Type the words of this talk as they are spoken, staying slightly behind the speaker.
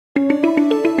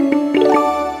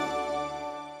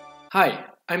Hi,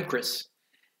 I'm Kris,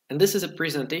 and this is a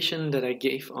presentation that I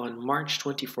gave on March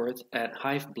 24th at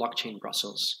Hive Blockchain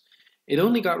Brussels. It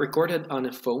only got recorded on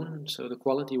a phone, so the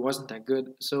quality wasn't that good,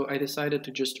 so I decided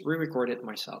to just re-record it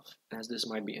myself, as this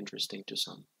might be interesting to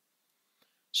some.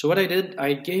 So what I did,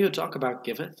 I gave a talk about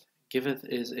Giveth. Giveth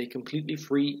is a completely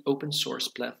free open source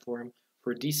platform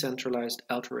for decentralized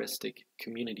altruistic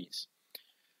communities.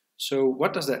 So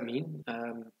what does that mean?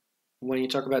 When you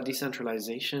talk about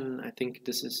decentralization, I think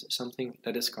this is something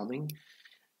that is coming,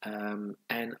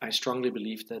 and I strongly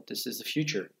believe that this is the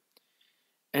future.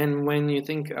 And when you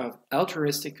think of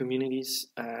altruistic communities,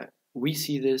 we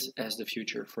see this as the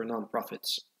future for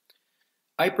nonprofits.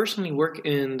 I personally work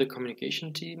in the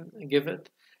communication team, Giveth,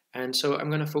 and so I'm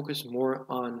going to focus more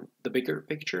on the bigger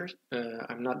picture.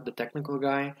 I'm not the technical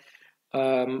guy,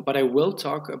 but I will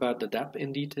talk about the DApp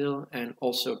in detail and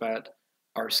also about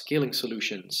our scaling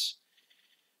solutions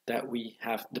that we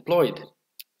have deployed.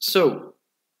 So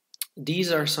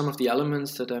these are some of the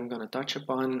elements that I'm going to touch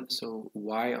upon. So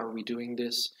why are we doing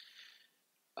this?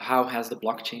 How has the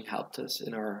blockchain helped us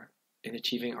in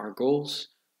achieving our goals?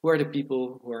 Who are the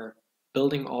people who are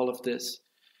building all of this?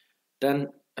 Then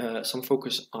some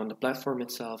focus on the platform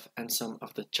itself and some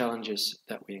of the challenges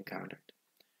that we encountered.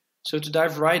 So to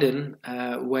dive right in,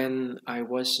 when I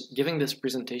was giving this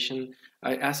presentation,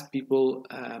 I asked people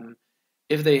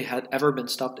if they had ever been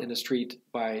stopped in the street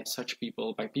by such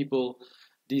people,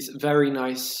 these very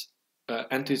nice,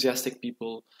 enthusiastic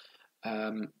people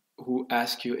who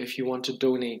ask you if you want to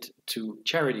donate to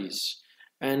charities.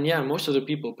 And yeah, most of the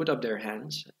people put up their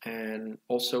hands. And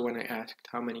also when I asked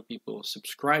how many people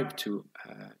subscribe to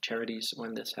charities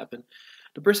when this happened,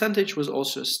 the percentage was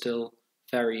also still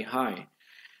very high.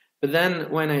 But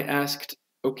then when I asked,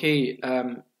 okay,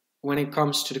 when it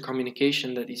comes to the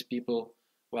communication that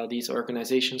these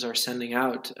organizations are sending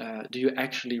out, do you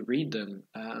actually read them?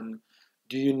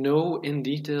 Do you know in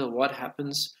detail what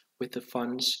happens with the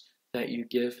funds that you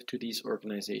give to these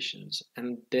organizations?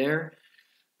 And there,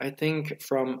 I think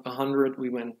from 100, we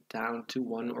went down to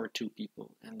 1 or 2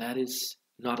 people, and that is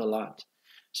not a lot.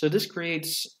 So this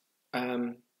creates,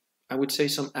 I would say,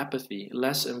 some apathy,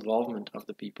 less involvement of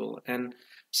the people. And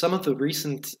some of the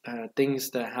recent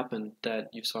things that happened that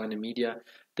you saw in the media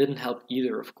didn't help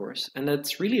either, of course. And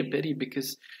that's really a pity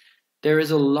because there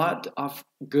is a lot of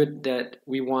good that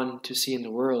we want to see in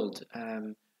the world.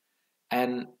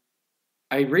 And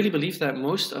I really believe that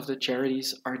most of the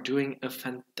charities are doing a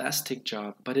fantastic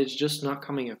job, but it's just not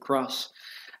coming across.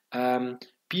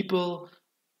 People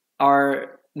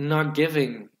are not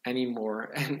giving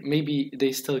anymore, and maybe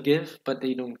they still give, but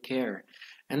they don't care.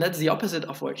 And that's the opposite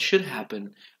of what should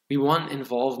happen. We want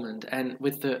involvement, and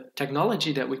with the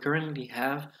technology that we currently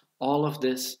have, all of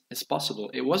this is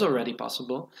possible. It was already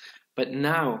possible, but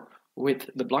now with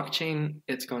the blockchain,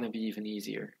 it's going to be even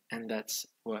easier, and that's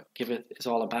what Giveth is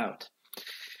all about.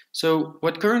 So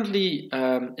what currently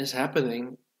is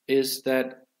happening is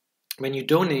that when you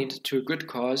donate to a good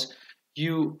cause,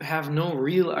 you have no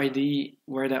real idea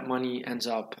where that money ends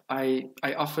up. I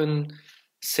often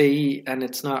say, and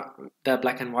it's not that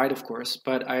black and white, of course,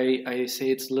 but I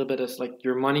say it's a little bit as like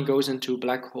your money goes into a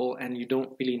black hole and you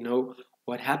don't really know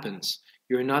what happens.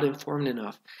 You're not informed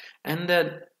enough. And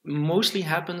that mostly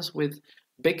happens with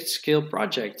big scale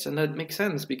projects. And that makes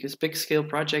sense because big scale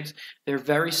projects, they're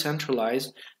very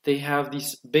centralized. They have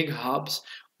these big hubs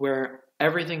where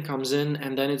everything comes in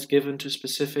and then it's given to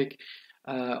specific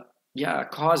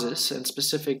causes and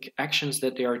specific actions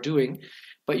that they are doing,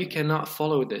 but you cannot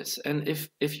follow this. And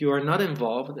if you are not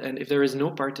involved and if there is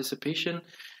no participation,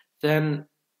 then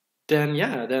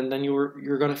you're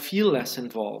going to feel less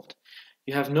involved.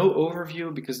 You have no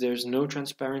overview because there's no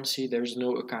transparency, there's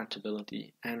no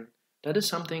accountability, and that is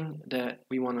something that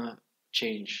we want to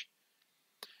change.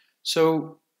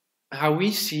 So how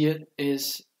we see it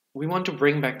is we want to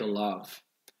bring back the love.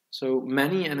 So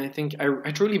many, and I think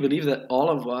I truly believe that all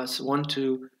of us want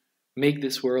to make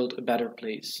this world a better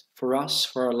place for us,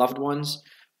 for our loved ones,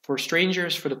 for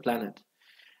strangers, for the planet.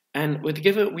 And with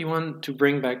Giveth, we want to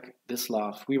bring back this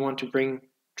love. We want to bring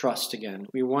trust again.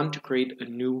 We want to create a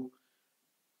new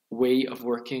way of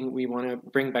working. We want to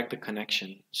bring back the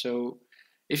connection. So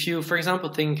if you, for example,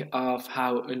 think of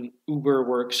how an Uber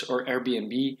works or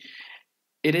Airbnb,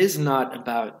 it is not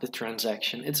about the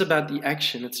transaction. It's about the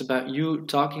action. It's about you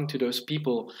talking to those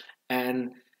people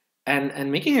and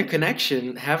making a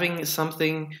connection, having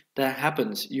something that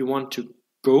happens. You want to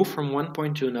go from one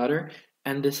point to another,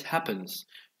 and this happens.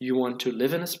 You want to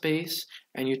live in a space,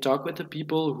 and you talk with the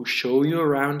people who show you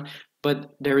around,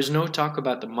 but there is no talk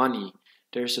about the money.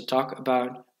 There's a talk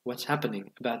about what's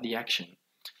happening, about the action.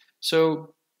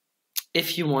 So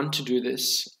if you want to do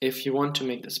this, if you want to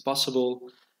make this possible,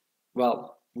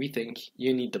 well, we think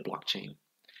you need the blockchain.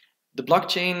 The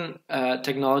blockchain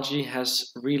technology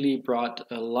has really brought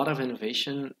a lot of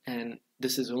innovation, and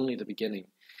this is only the beginning.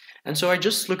 And so I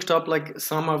just looked up like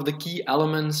some of the key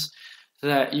elements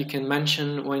that you can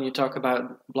mention when you talk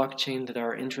about blockchain that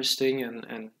are interesting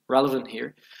and relevant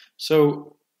here.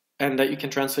 So, and that you can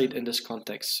translate in this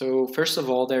context. So first of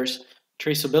all, there's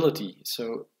traceability.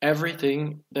 So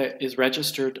everything that is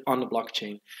registered on the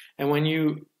blockchain.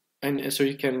 And so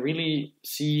you can really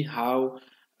see how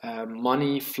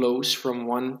money flows from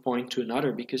one point to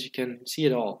another because you can see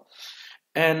it all.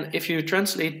 And if you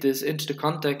translate this into the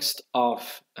context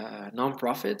of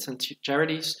nonprofits and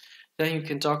charities, then you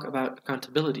can talk about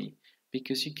accountability,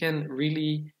 because you can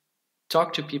really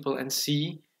talk to people and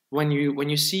see when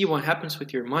you see what happens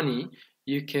with your money,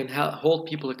 you can hold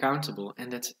people accountable,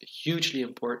 and that's hugely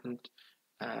important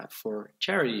for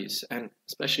charities, and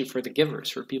especially for the givers,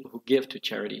 for people who give to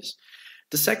charities.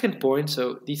 The second point,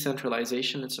 so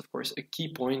decentralization, is of course a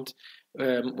key point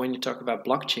when you talk about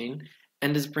blockchain,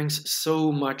 and this brings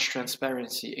so much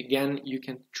transparency. Again, you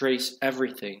can trace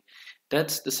everything.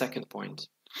 That's the second point.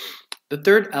 The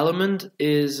third element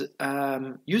is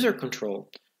user control.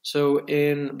 So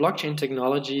in blockchain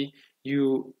technology,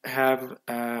 you have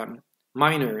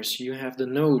miners, you have the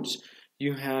nodes,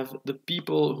 you have the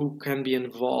people who can be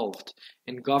involved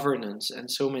in governance and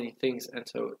so many things. And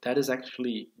so that is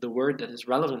actually the word that is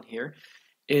relevant here.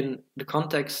 In the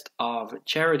context of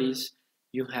charities,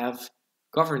 you have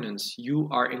governance, you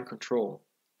are in control,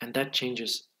 and that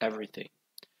changes everything.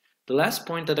 The last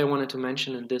point that I wanted to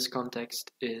mention in this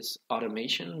context is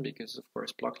automation, because of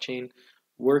course blockchain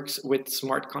works with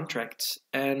smart contracts,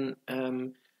 and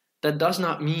that does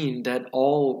not mean that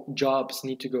all jobs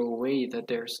need to go away, that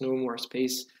there's no more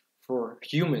space for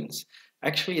humans.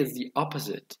 Actually, it's the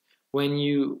opposite. When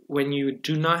you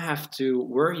do not have to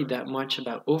worry that much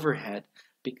about overhead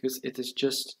because it is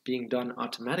just being done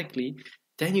automatically,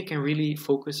 then you can really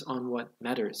focus on what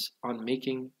matters, on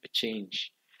making a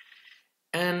change.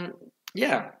 And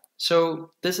yeah,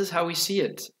 so this is how we see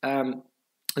it.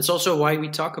 It's also why we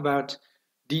talk about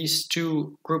these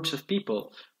two groups of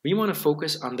people. We want to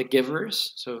focus on the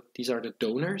givers, so these are the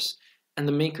donors, and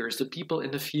the makers, the people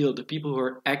in the field, the people who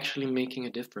are actually making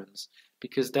a difference.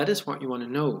 Because that is what you want to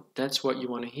know, that's what you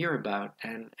want to hear about,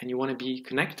 and you want to be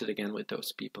connected again with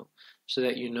those people, so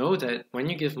that you know that when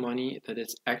you give money, that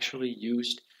it's actually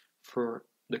used for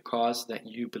the cause that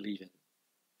you believe in.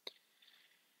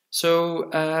 So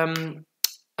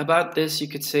about this, you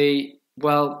could say,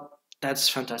 well, that's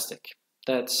fantastic.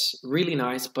 That's really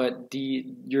nice, but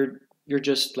you're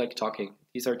just like talking.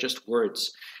 These are just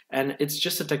words. And it's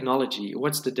just a technology.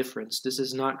 What's the difference? This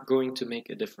is not going to make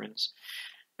a difference.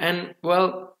 And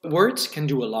well, words can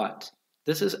do a lot.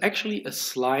 This is actually a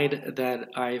slide that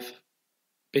I've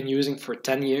been using for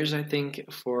 10 years, I think,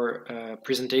 for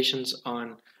presentations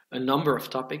on a number of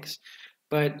topics.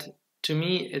 But to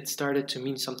me, it started to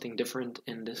mean something different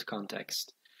in this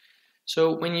context.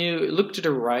 So when you look to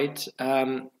the right,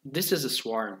 this is a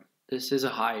swarm. This is a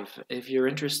hive. If you're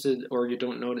interested or you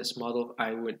don't know this model,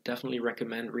 I would definitely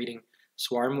recommend reading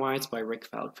Swarmwise by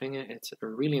Falkvinge. It's a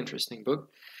really interesting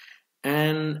book.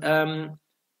 And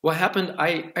what happened,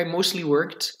 I mostly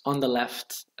worked on the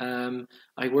left.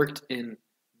 I worked in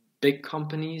big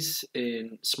companies,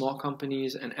 in small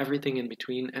companies, and everything in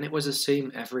between, and it was the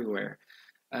same everywhere.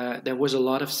 There was a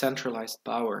lot of centralized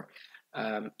power.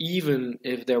 Even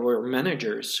if there were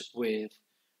managers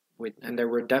and there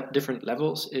were different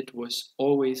levels, it was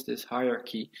always this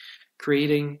hierarchy,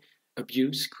 creating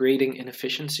abuse, creating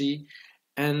inefficiency,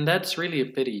 and that's really a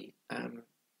pity,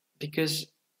 because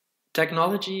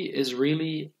technology is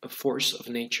really a force of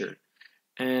nature,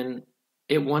 and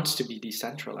it wants to be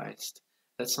decentralized.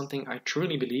 That's something I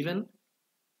truly believe in,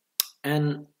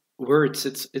 and words,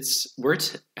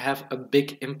 words have a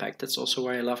big impact. That's also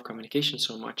why I love communication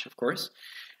so much, of course.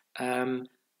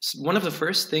 One of the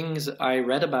first things I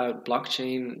read about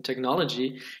blockchain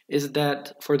technology is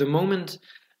that for the moment,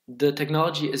 the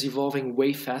technology is evolving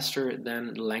way faster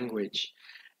than language.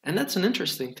 And that's an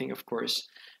interesting thing, of course,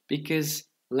 because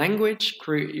language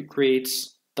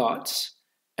creates thoughts,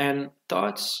 and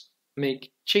thoughts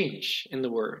make change in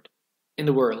the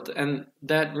world. And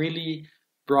that really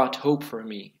brought hope for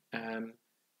me,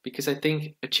 because I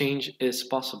think a change is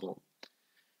possible.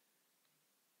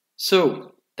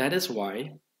 So that is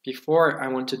why, before I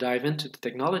want to dive into the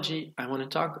technology, I want to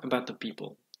talk about the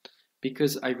people,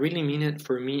 because I really mean it.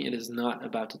 For me, it is not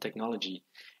about the technology.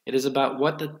 It is about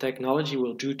what the technology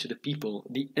will do to the people,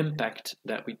 the impact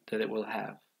that it will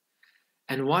have.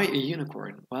 And why a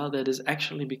unicorn? Well, that is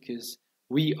actually because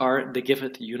we are the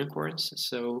Giveth unicorns.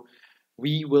 So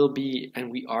we will be, and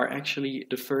we are actually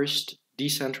the first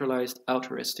decentralized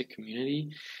altruistic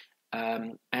community.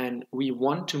 And we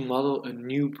want to model a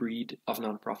new breed of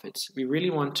nonprofits. We really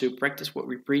want to practice what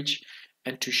we preach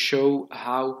and to show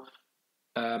how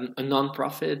a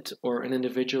nonprofit or an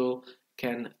individual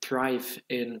can thrive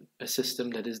in a system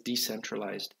that is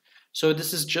decentralized. So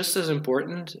this is just as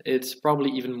important. It's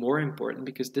probably even more important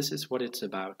because this is what it's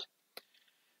about.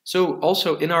 So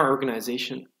also in our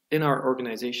organization,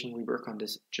 we work on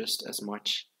this just as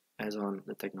much as on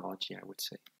the technology, I would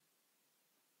say.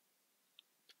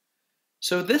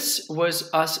 So this was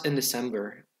us in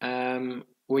December,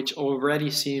 which already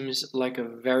seems like a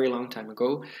very long time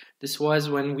ago. This was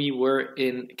when we were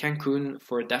in Cancun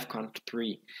for DEF CON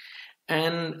 3.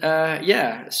 And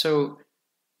yeah, so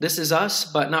this is us,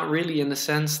 but not really in the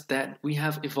sense that we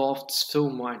have evolved so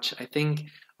much. I think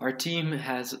our team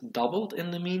has doubled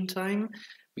in the meantime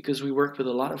because we worked with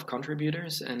a lot of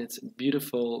contributors, and it's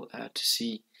beautiful to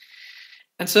see.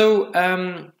 And so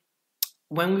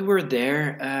when we were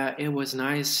there, it was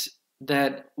nice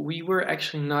that we were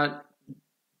actually not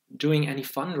doing any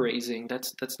fundraising.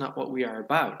 That's not what we are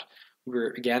about. We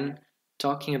were, again,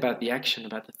 talking about the action,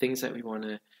 about the things that we want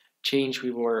to change. We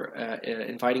were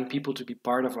inviting people to be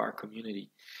part of our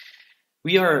community.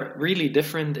 We are really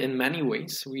different in many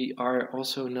ways. We are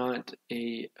also not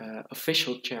a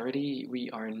official charity. We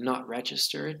are not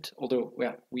registered, although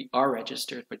well, we are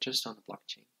registered, but just on the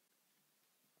blockchain.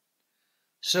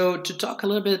 So to talk a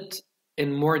little bit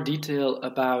in more detail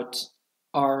about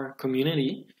our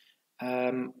community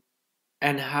and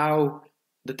how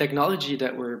the technology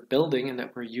that we're building and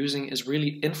that we're using is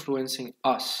really influencing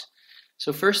us.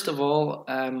 So first of all,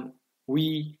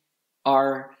 we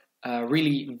are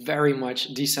really very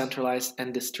much decentralized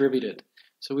and distributed.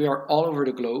 So we are all over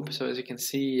the globe. So as you can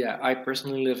see, I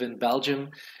personally live in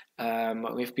Belgium.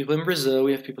 We have people in Brazil,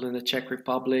 we have people in the Czech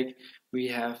Republic, we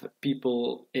have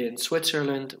people in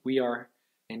Switzerland, we are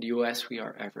in the US, we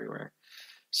are everywhere.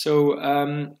 So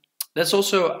that's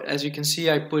also, as you can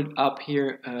see, I put up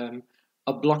here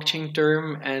a blockchain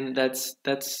term, and that's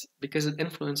because it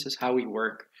influences how we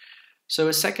work. So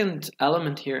a second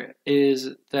element here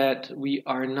is that we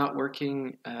are not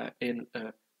working in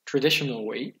a traditional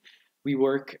way. We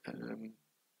work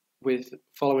with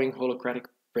following holacratic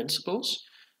principles.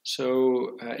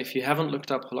 So if you haven't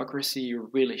looked up holacracy, you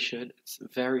really should. It's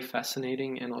very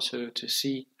fascinating, and also to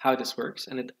see how this works.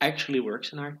 And it actually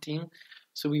works in our team.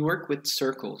 So we work with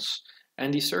circles,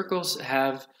 and these circles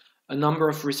have a number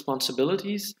of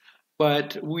responsibilities,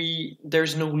 but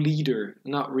there's no leader,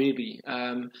 not really.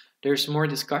 There's more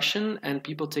discussion, and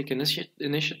people take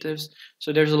initiatives.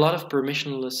 So there's a lot of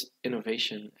permissionless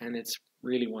innovation, and it's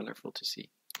really wonderful to see.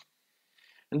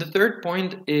 And the third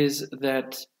point is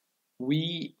that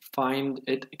we find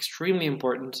it extremely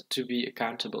important to be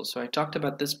accountable. So I talked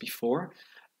about this before.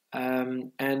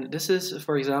 And this is,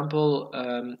 for example,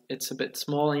 it's a bit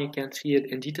small and you can't see it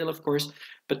in detail, of course,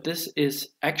 but this is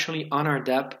actually on our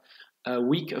DApp a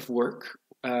week of work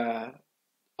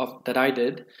that I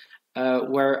did,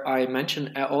 where I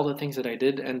mentioned all the things that I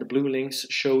did, and the blue links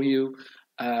show you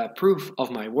proof of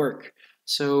my work.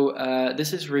 So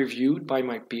this is reviewed by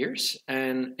my peers,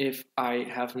 and if I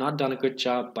have not done a good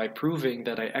job by proving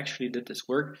that I actually did this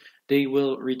work, they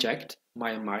will reject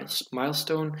my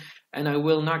milestone, and I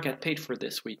will not get paid for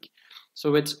this week.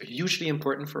 So it's hugely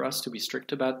important for us to be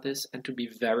strict about this and to be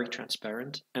very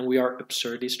transparent, and we are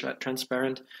absurdly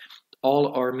transparent.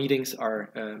 All our meetings are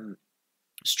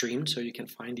streamed, so you can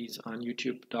find these on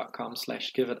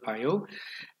youtube.com/giveth.io.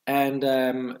 And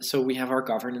so we have our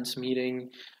governance meeting.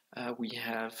 We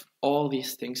have all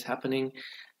these things happening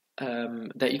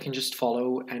that you can just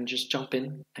follow and just jump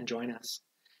in and join us.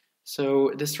 So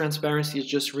this transparency is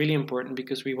just really important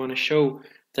because we want to show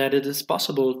that it is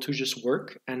possible to just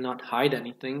work and not hide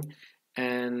anything,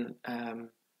 and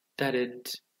that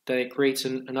it creates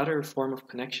another form of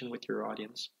connection with your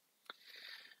audience.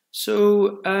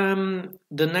 So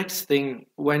the next thing,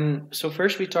 so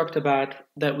first we talked about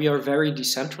that we are very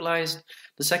decentralized.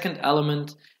 The second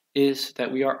element is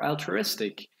that we are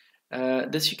altruistic.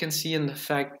 This you can see in the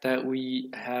fact that we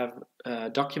have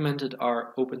documented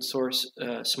our open source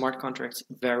smart contracts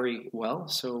very well.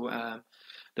 So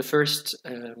the first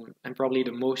and probably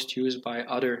the most used by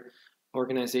other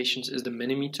organizations is the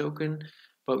Minimi token,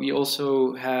 but we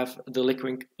also have the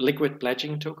liquid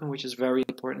pledging token, which is very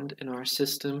important in our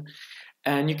system.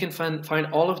 And you can find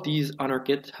all of these on our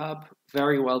GitHub,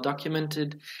 very well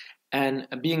documented and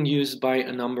being used by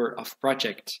a number of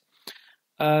projects.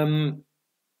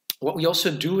 what we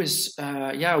also do is,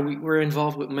 we're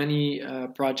involved with many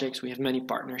projects. We have many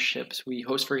partnerships. We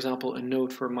host, for example, a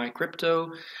node for My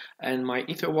Crypto and My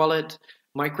Ether wallet.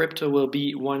 My Crypto will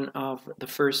be one of the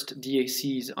first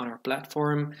DACs on our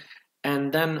platform.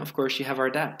 And then, of course, you have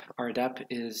our DApp. Our DApp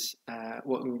is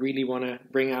what we really want to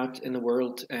bring out in the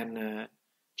world and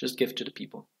just give to the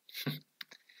people.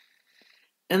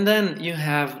 And then you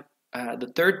have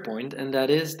the third point, and that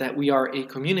is that we are a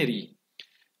community.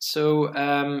 So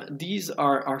these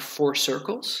are our 4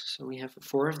 circles. So we have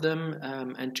 4 of them.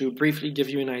 And to briefly give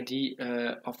you an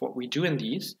idea of what we do in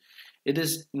these, it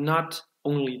is not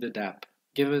only the DApp.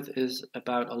 Giveth is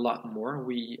about a lot more.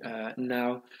 We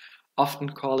now often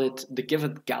call it the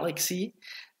Giveth Galaxy.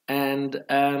 And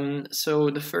so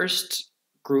the first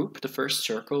group, the first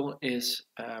circle, is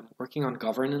working on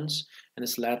governance and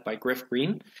is led by Griff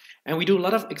Green. And we do a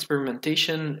lot of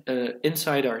experimentation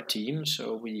inside our team.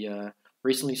 So we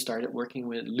recently started working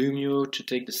with Lumio to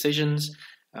take decisions.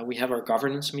 We have our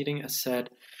governance meeting, as said.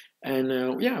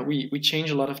 And we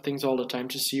change a lot of things all the time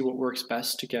to see what works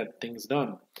best to get things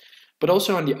done. But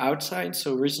also on the outside,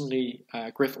 so recently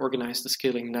Griff organized the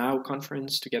Scaling Now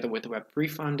conference together with the Web3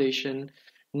 Foundation.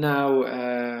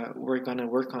 Now we're going to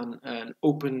work on an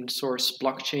open source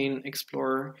blockchain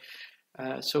explorer.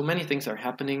 So many things are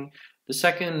happening. The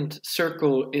second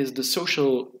circle is the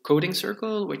social coding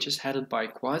circle, which is headed by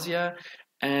Quasia.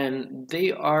 And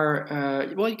they are,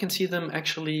 you can see them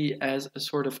actually as a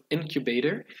sort of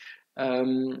incubator.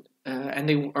 And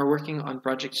they are working on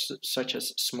projects such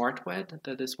as SmartWed.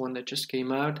 That is one that just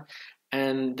came out.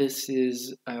 And this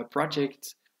is a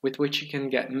project with which you can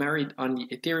get married on the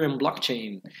Ethereum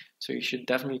blockchain. So you should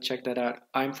definitely check that out.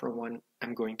 I'm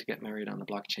going to get married on the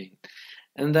blockchain.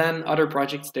 And then other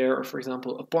projects there are, for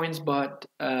example, a PointsBot.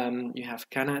 You have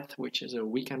Kenneth, which is a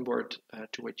weekend board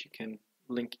to which you can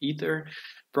link Ether.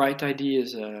 Bright ID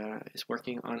is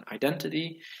working on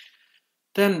identity.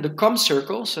 Then the Com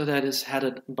Circle, so that is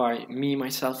headed by me,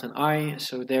 myself, and I.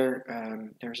 So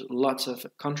there's lots of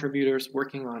contributors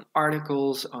working on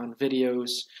articles, on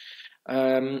videos,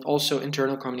 also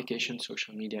internal communication,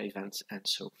 social media events, and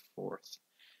so forth.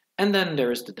 And then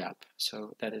there is the DApp.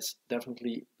 So that is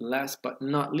definitely last but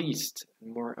not least.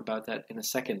 More about that in a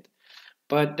second.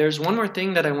 But there's one more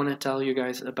thing that I want to tell you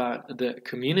guys about the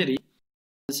community.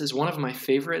 This is one of my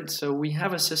favorites. So we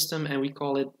have a system and we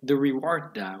call it the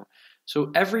Reward DAO.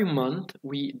 So every month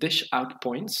we dish out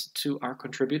points to our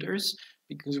contributors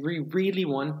because we really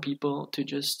want people to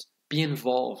just be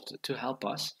involved to help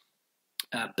us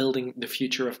building the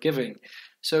future of giving.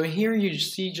 So here you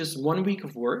see just 1 week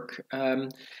of work.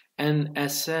 And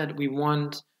as said, we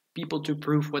want people to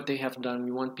prove what they have done.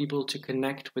 We want people to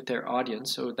connect with their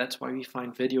audience. So that's why we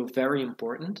find video very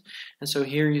important. And so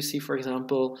here you see, for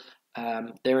example,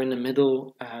 there in the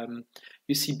middle,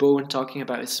 you see Bowen talking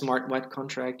about his SmartWed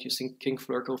contract. You see King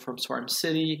Flurkle from Swarm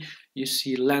City. You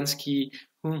see Lansky,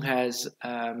 who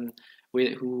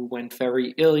went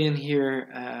very alien here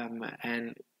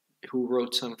and who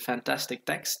wrote some fantastic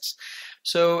texts.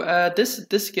 So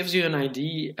this gives you an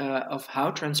idea of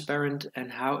how transparent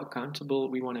and how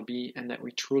accountable we want to be, and that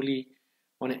we truly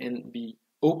want to be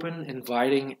open,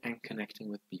 inviting, and connecting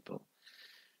with people.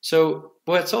 So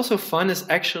what's also fun is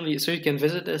actually, so you can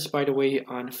visit this, by the way,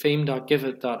 on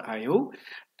fame.giveth.io,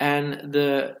 and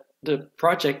the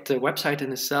project, the website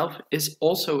in itself, is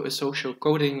also a social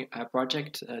coding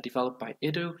project developed by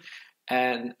Edu,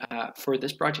 and for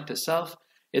this project itself,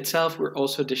 we're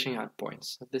also dishing out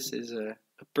points. So this is a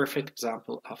perfect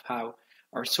example of how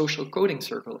our social coding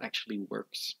circle actually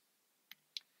works.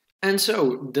 And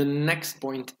so the next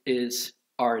point is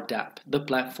our DApp, the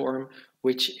platform,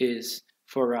 which is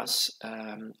for us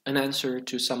an answer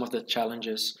to some of the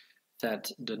challenges that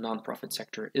the nonprofit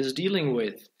sector is dealing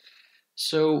with.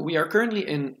 So we are currently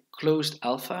in closed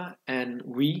alpha, and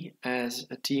we as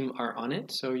a team are on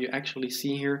it. So you actually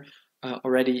see here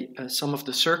already some of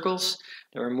the circles.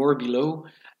 There are more below.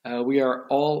 We are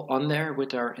all on there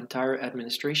with our entire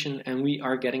administration, and we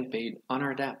are getting paid on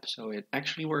our DApp. So it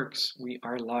actually works. We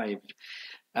are live.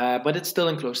 But it's still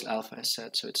in closed alpha, as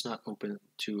said, so it's not open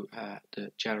to the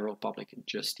general public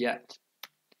just yet.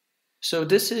 So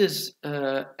this is,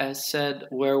 as said,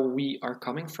 where we are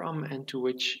coming from and to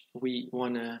which we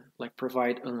want to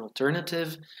provide an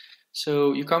alternative.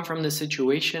 So you come from the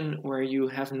situation where you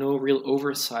have no real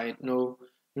oversight,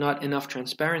 not enough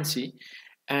transparency,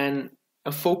 and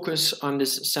a focus on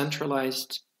this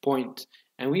centralized point.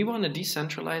 And we want to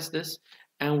decentralize this,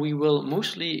 and we will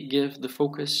mostly give the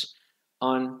focus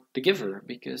on the giver,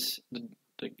 because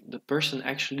the person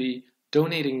actually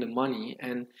donating the money,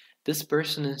 and this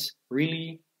person is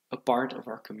really a part of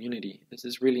our community. This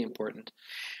is really important.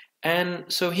 And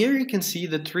so here you can see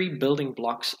the 3 building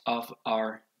blocks of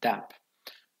our DApp.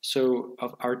 So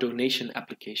of our donation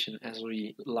application, as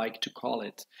we like to call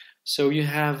it. So you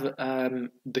have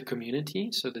the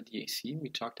community, so the DAC, we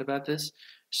talked about this.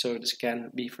 So this can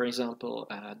be, for example,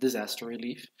 disaster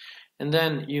relief. And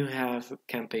then you have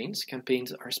campaigns.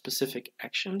 Campaigns are specific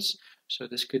actions. So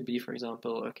this could be, for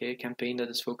example, okay, a campaign that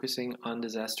is focusing on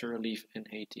disaster relief in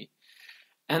Haiti.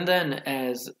 And then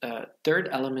as a third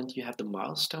element, you have the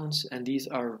milestones, and these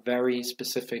are very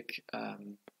specific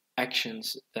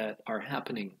actions that are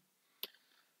happening.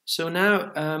 So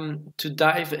now to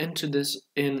dive into this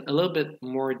in a little bit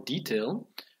more detail,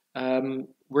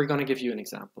 we're going to give you an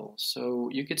example. So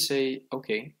you could say,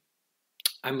 okay,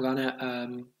 I'm going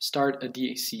to start a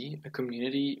DAC, a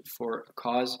community for a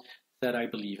cause that I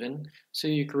believe in. So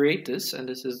you create this, and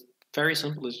this is very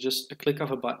simple. It's just a click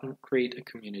of a button, create a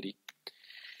community.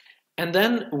 And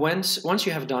then once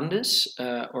you have done this,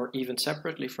 or even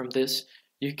separately from this,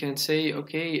 you can say,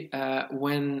 okay,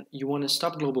 when you want to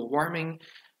stop global warming,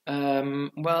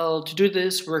 well, to do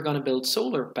this, we're going to build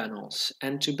solar panels.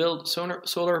 And to build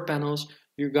solar panels,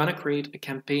 you're going to create a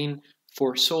campaign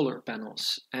for solar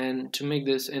panels. And to make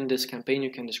this in this campaign,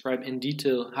 you can describe in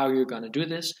detail how you're going to do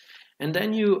this. And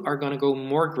then you are going to go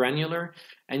more granular,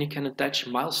 and you can attach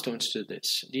milestones to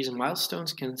this. These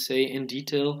milestones can say in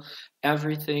detail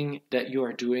everything that you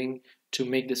are doing to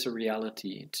make this a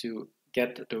reality, to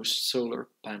get those solar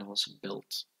panels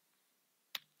built.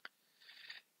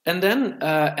 And then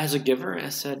as a giver,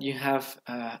 as said, you have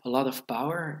a lot of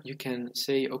power. You can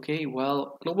say, okay,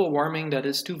 well, global warming, that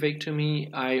is too vague to me.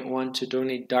 I want to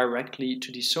donate directly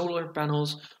to these solar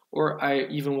panels, or I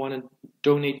even want to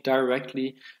donate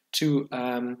directly to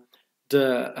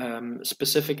the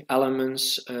specific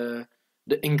elements, the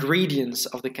ingredients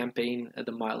of the campaign,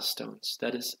 the milestones.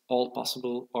 That is all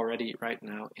possible already right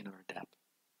now in our DApp.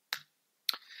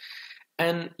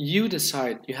 And you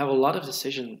decide, you have a lot of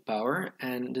decision power,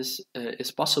 and this is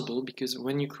possible because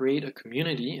when you create a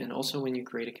community and also when you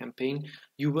create a campaign,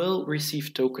 you will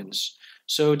receive tokens.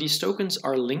 So these tokens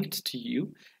are linked to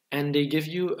you, and they give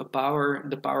you the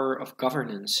power of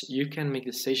governance. You can make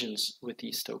decisions with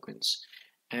these tokens.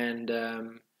 And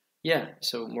yeah,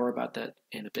 so more about that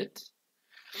in a bit.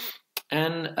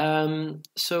 And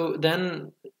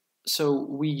so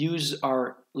we use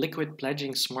our liquid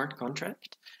pledging smart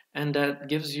contract, and that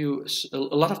gives you a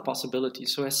lot of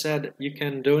possibilities. So as said, you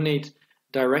can donate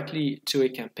directly to a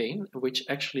campaign, which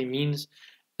actually means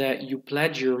that you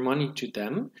pledge your money to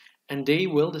them, and they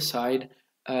will decide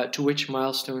to which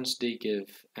milestones they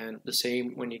give. And the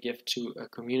same when you give to a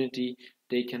community,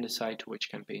 they can decide to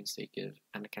which campaigns they give,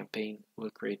 and the campaign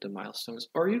will create the milestones.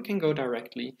 Or you can go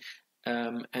directly,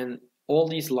 and all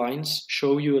these lines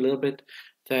show you a little bit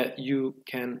that you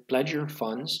can pledge your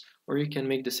funds, or you can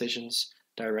make decisions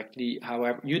directly.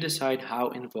 However, you decide how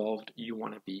involved you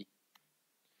want to be.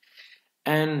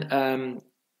 And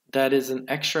that is an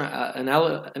extra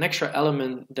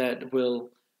element that will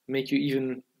make you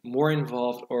even more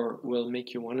involved, or will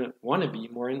make you want to be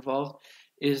more involved,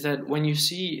 is that when you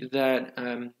see that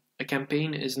a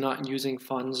campaign is not using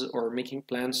funds or making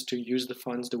plans to use the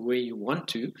funds the way you want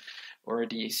to, or a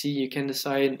DAC, you can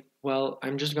decide, well,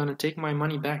 I'm just going to take my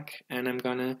money back and I'm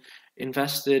going to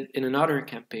invest it in another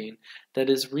campaign that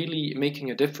is really making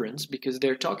a difference, because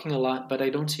they're talking a lot, but I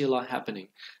don't see a lot happening.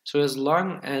 So as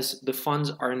long as the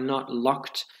funds are not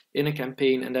locked in a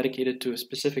campaign and dedicated to a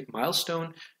specific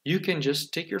milestone, you can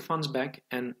just take your funds back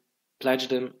and pledge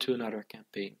them to another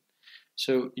campaign.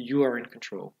 So you are in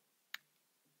control.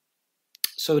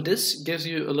 So this gives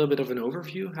you a little bit of an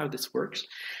overview how this works.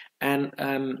 And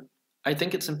I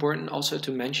think it's important also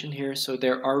to mention here, so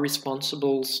there are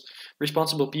responsible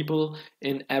people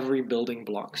in every building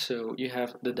block. So you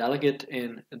have the delegate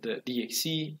in the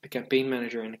DAC, a campaign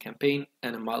manager in a campaign,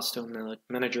 and a milestone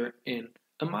manager in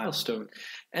a milestone.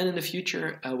 And in the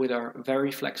future, with our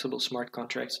very flexible smart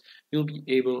contracts, you'll be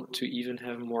able to even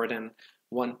have more than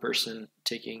one person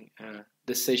taking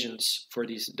decisions for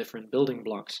these different building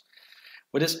blocks.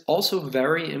 What is also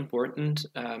very important,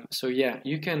 so yeah,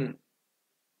 you can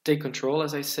take control,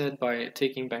 as I said, by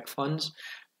taking back funds,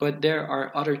 but there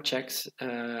are other checks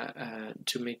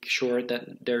to make sure that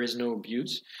there is no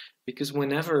abuse, because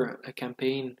whenever a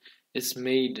campaign is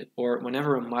made, or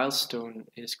whenever a milestone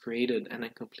is created and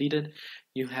then completed,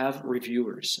 you have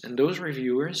reviewers, and those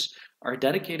reviewers are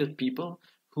dedicated people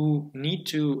who need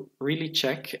to really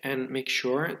check and make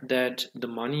sure that the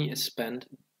money is spent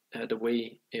the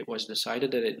way it was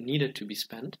decided that it needed to be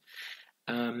spent.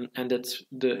 And that's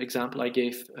the example I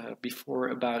gave before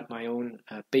about my own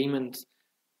payment,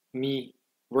 me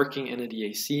working in a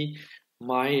DAC.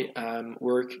 my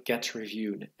work gets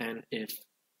reviewed, and if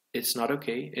it's not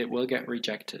okay, it will get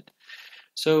rejected.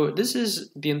 So this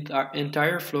is the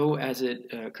entire flow as it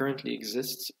currently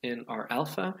exists in our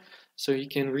alpha. So you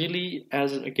can really,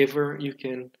 as a giver, you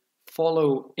can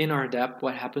follow in our DApp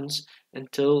what happens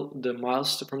until the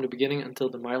milestone, from the beginning until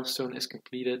the milestone is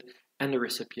completed and the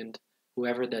recipient,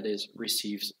 whoever that is,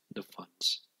 receives the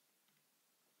funds.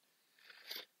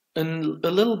 And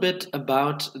a little bit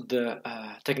about the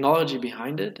technology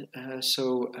behind it.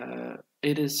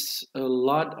 It is a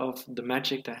lot of the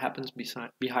magic that happens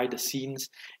behind the scenes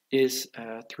is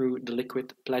through the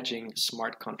liquid pledging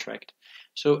smart contract.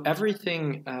 So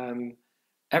everything,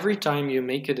 every time you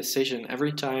make a decision,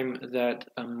 every time that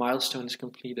a milestone is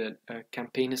completed, a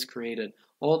campaign is created,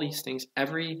 all these things,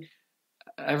 every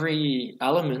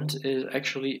element is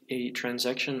actually a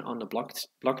transaction on the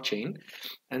blockchain.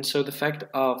 And so the fact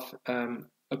of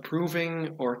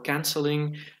approving or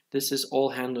canceling, this is all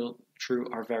handled through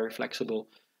our very flexible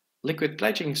liquid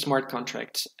pledging smart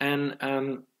contracts. And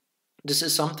this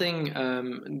is something,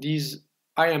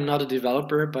 I am not a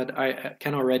developer, but I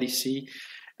can already see,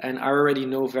 and I already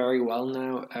know very well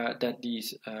now that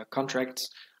these contracts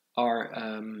are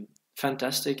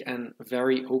fantastic and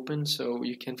very open. So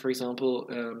you can, for example,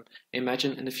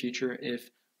 imagine in the future if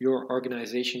your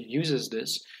organization uses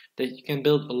this, that you can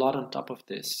build a lot on top of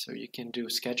this. So you can do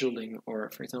scheduling, or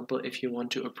for example, if you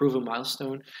want to approve a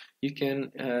milestone, you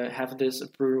can have this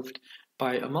approved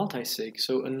by a multi-sig.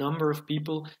 So a number of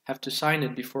people have to sign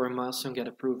it before a milestone get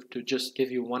approved, to just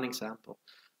give you one example.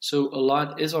 So a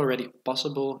lot is already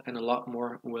possible, and a lot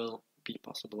more will be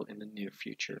possible in the near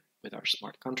future with our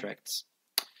smart contracts.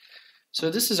 So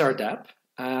this is our DApp.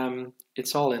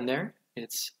 It's all in there.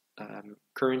 It's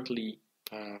currently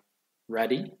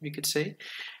ready, we could say.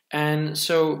 And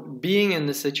so, being in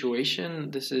this situation,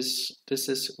 this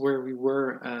is where we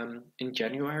were in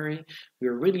January. We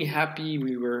were really happy.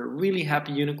 We were really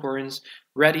happy unicorns,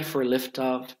 ready for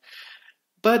liftoff.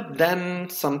 But then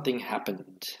something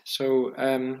happened. So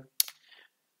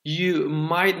you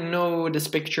might know this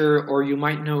picture, or you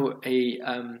might know a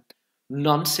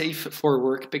non-safe for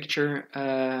work picture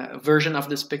version of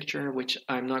this picture, which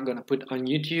I'm not going to put on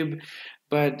YouTube,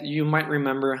 but you might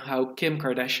remember how Kim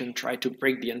Kardashian tried to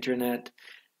break the internet.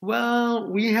 Well,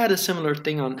 we had a similar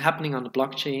thing happening on the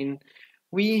blockchain.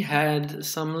 We had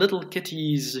some little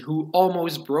kitties who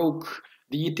almost broke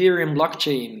the Ethereum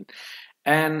blockchain.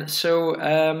 And so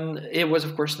it was,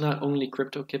 of course, not only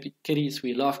crypto kitties.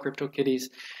 We love crypto kitties.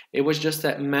 It was just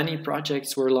that many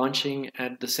projects were launching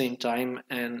at the same time,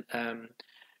 and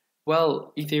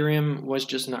well, Ethereum was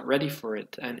just not ready for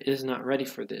it, and is not ready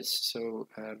for this. So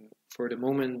for the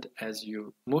moment, as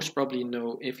you most probably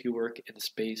know if you work in the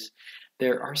space,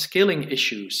 there are scaling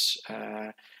issues.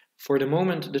 For the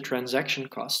moment, the transaction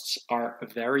costs are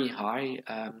very high.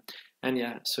 And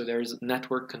yeah, so there's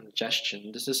network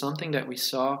congestion. This is something that we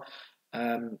saw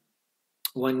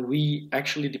when we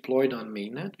actually deployed on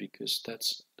mainnet, because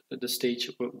that's the stage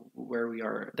where we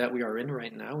are in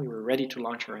right now. We were ready to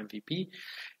launch our MVP,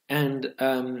 and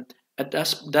at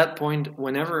that point,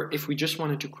 if we just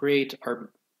wanted to create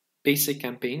our basic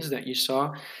campaigns that you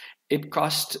saw, it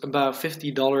cost about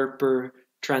 $50 per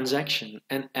transaction,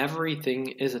 and everything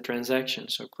is a transaction.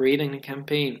 So creating a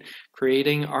campaign,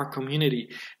 creating our community,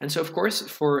 and so of course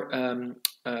for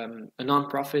a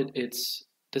nonprofit,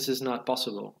 this is not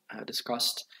possible. This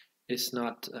cost is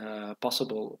not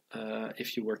possible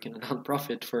if you work in a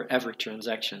nonprofit for every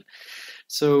transaction.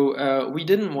 So we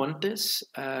didn't want this,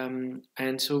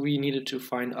 and so we needed to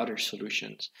find other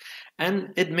solutions.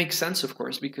 And it makes sense, of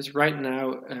course, because right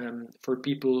now, for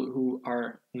people who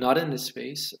are not in this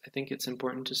space, I think it's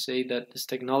important to say that this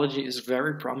technology is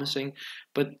very promising,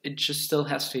 but it just still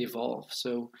has to evolve.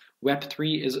 So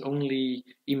Web3 is only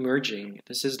emerging.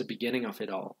 This is the beginning of it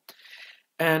all.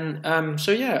 And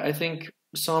so yeah, I think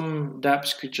some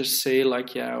dApps could just say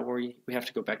like, yeah, we have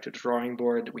to go back to the drawing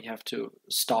board, we have to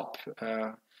stop,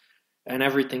 and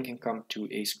everything can come to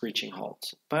a screeching halt.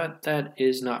 But that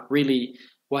is not really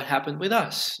what happened with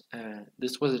us.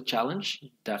 This was a challenge,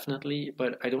 definitely,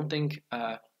 but I don't think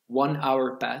 1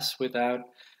 hour passed without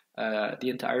the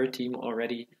entire team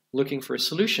already looking for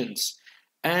solutions.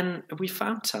 And we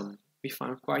found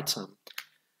quite some.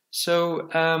 So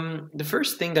the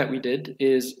first thing that we did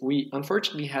is we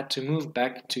unfortunately had to move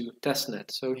back to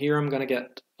testnet. So here I'm going to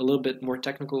get a little bit more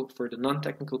technical for the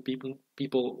non-technical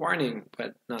people warning,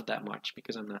 but not that much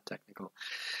because I'm not technical.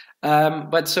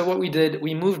 But so what we did,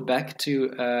 we moved back to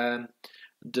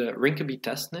the Rinkeby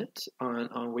testnet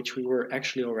on which we were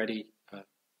actually already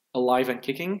alive and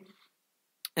kicking.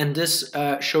 And this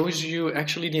shows you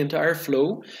actually the entire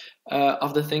flow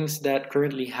of the things that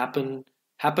currently happened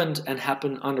and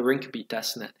happen on the Rinkeby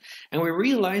testnet. And we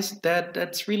realized that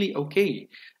that's really okay.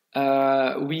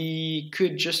 We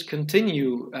could just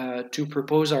continue to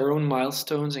propose our own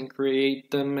milestones and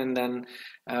create them and then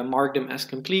mark them as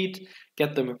complete,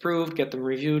 get them approved, get them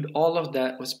reviewed. All of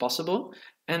that was possible.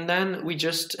 And then we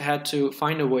just had to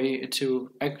find a way to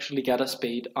actually get us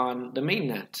paid on the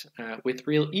mainnet with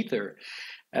real Ether.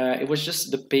 It was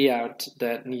just the payout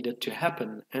that needed to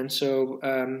happen. And so,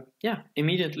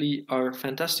 immediately our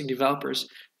fantastic developers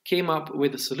came up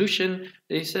with a solution.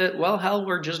 They said, well, hell,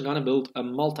 we're just going to build a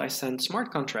multi-sig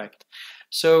smart contract.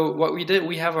 So what we did,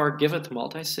 we have our Giveth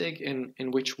multisig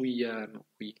in which we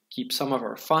keep some of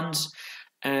our funds.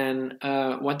 And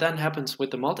what then happens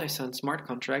with the multi-sig smart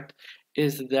contract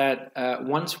is that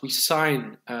once we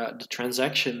sign the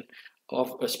transaction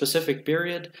of a specific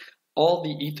period, all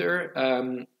the Ether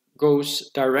goes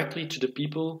directly to the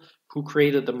people who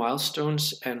created the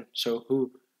milestones and so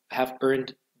who have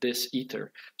earned this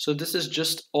Ether. So this is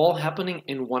just all happening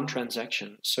in one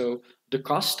transaction. So the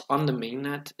cost on the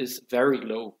mainnet is very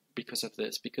low because of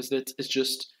this, because it's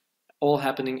just all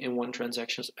happening in one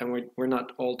transaction and we're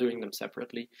not all doing them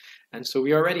separately. And so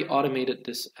we already automated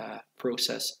this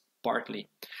process partly.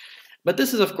 But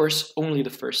this is, of course, only the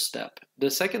first step. The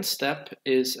second step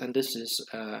is, and this is,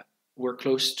 we're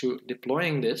close to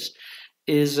deploying this,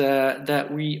 is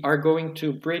that we are going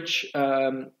to bridge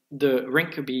the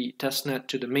Rinkeby testnet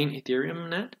to the main Ethereum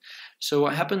net. So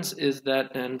what happens is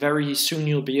that then very soon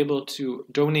you'll be able to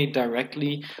donate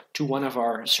directly to one of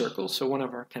our circles, so one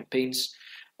of our campaigns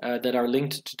that are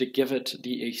linked to the Giveth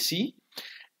DAC.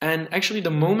 And actually the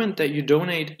moment that you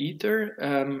donate Ether,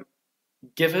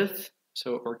 Giveth,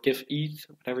 or GivEth,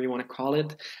 whatever you want to call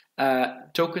it,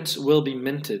 tokens will be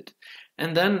minted.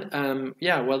 And then,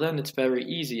 then it's very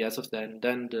easy as of then.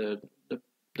 Then the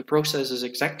process is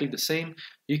exactly the same.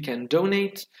 You can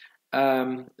donate.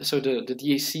 So the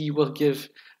DAC will give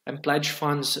and pledge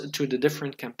funds to the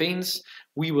different campaigns.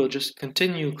 We will just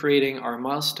continue creating our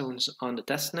milestones on the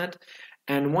testnet.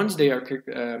 And once they are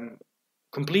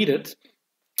completed,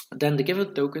 then the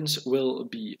Giveth tokens will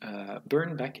be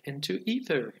burned back into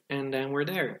Ether, and then we're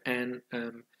there. And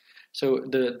so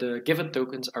the Giveth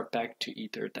tokens are back to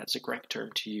Ether. That's the correct term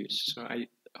to use. So I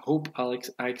hope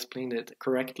I explained it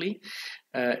correctly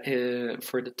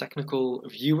for the technical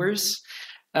viewers.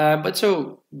 But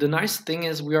so the nice thing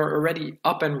is we are already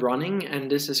up and running, and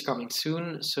this is coming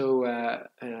soon. So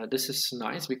this is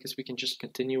nice because we can just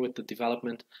continue with the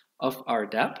development of our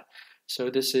DApp. So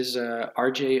this is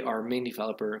RJ, our main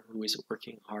developer, who is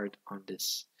working hard on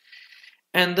this.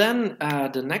 And then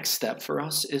the next step for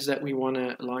us is that we want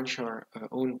to launch our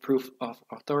own proof of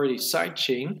authority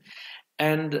sidechain.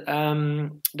 And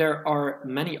there are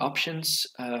many options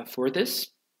for this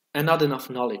and not enough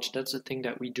knowledge. That's the thing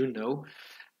that we do know.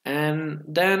 And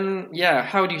then,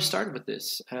 how do you start with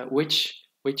this? Which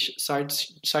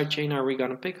sidechain are we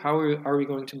going to pick? How are we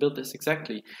going to build this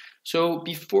exactly? So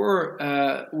before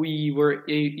we were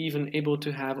even able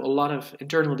to have a lot of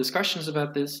internal discussions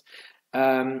about this,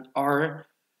 our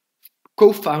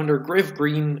co-founder Griff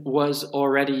Green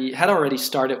had already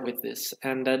started with this,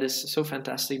 and that is so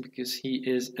fantastic because he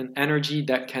is an energy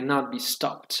that cannot be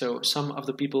stopped. So some of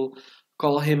the people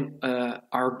call him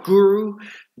our guru,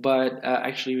 but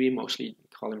actually we mostly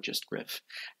call him just Griff.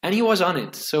 And he was on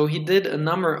it. So he did a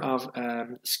number of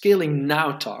scaling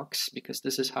now talks, because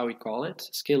this is how we call it,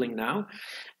 scaling now.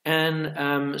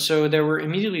 And so there were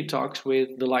immediately talks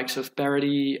with the likes of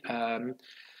Parity,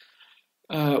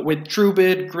 with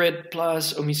TrueBit, Grid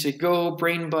Plus, Omise Go,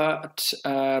 BrainBot,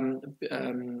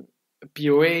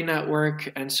 POA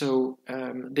network, and so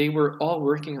they were all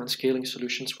working on scaling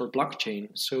solutions for blockchain.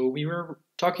 So we were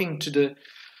talking to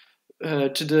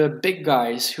the big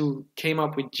guys who came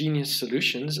up with genius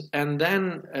solutions, and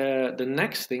then the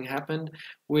next thing happened,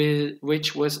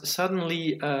 which was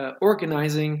suddenly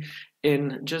organizing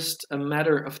in just a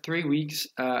matter of 3 weeks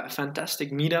a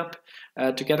fantastic meetup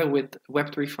together with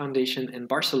Web3 Foundation in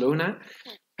Barcelona.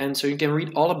 And so you can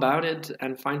read all about it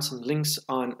and find some links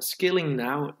on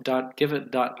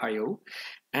scalingnow.giveth.io.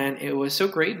 And it was so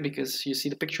great because you see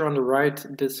the picture on the right.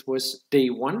 This was day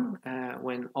one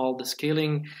when all the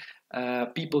scaling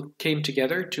people came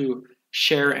together to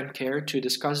share and care to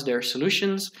discuss their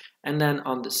solutions. And then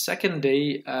on the second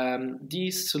day,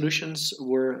 these solutions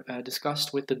were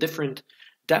discussed with the different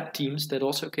DApp teams that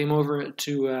also came over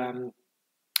to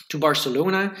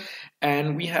Barcelona.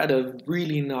 And we had a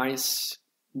really nice,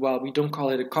 well, we don't call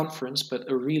it a conference, but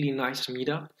a really nice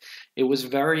meetup. It was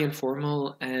very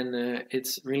informal, and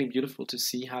it's really beautiful to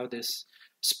see how this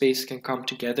space can come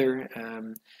together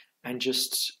and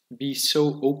just be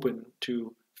so open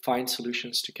to find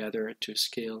solutions together to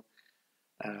scale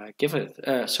Giveth.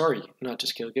 Sorry, not to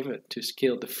scale Giveth, to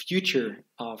scale the future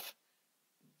of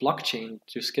blockchain,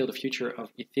 to scale the future of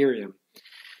Ethereum.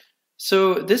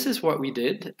 So this is what we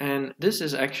did, and this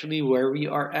is actually where we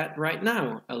are at right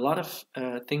now. A lot of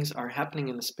things are happening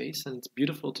in the space, and it's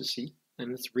beautiful to see,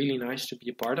 and it's really nice to be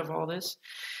a part of all this.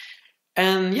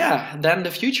 And yeah, then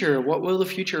the future. What will the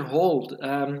future hold?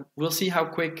 We'll see how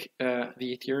quick the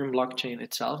Ethereum blockchain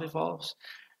itself evolves.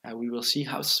 We will see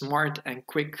how smart and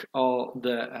quick all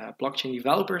the blockchain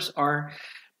developers are.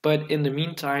 But in the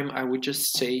meantime, I would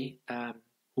just say,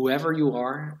 whoever you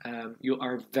are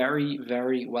very,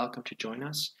 very welcome to join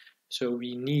us. So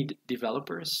we need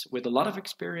developers with a lot of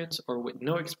experience or with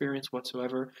no experience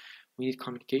whatsoever. We need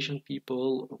communication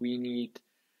people. We need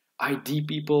ID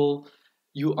people.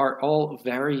 You are all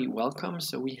very welcome.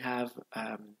 So we have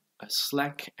a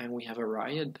Slack and we have a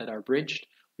Riot that are bridged.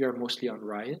 We are mostly on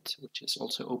Riot, which is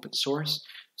also open source.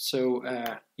 So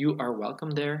you are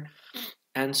welcome there.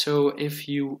 And so if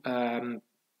you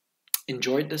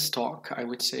enjoyed this talk, I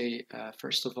would say,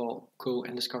 first of all, go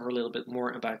and discover a little bit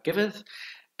more about Giveth.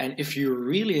 And if you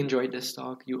really enjoyed this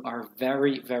talk, you are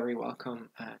very, very welcome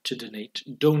to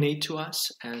donate to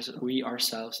us, as we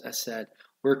ourselves, as said,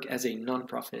 work as a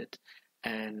non-profit.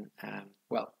 And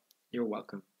well, you're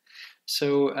welcome.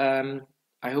 So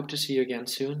I hope to see you again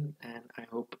soon, and I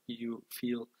hope you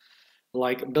feel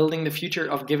like building the future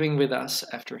of giving with us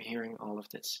after hearing all of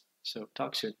this. So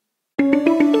talk soon.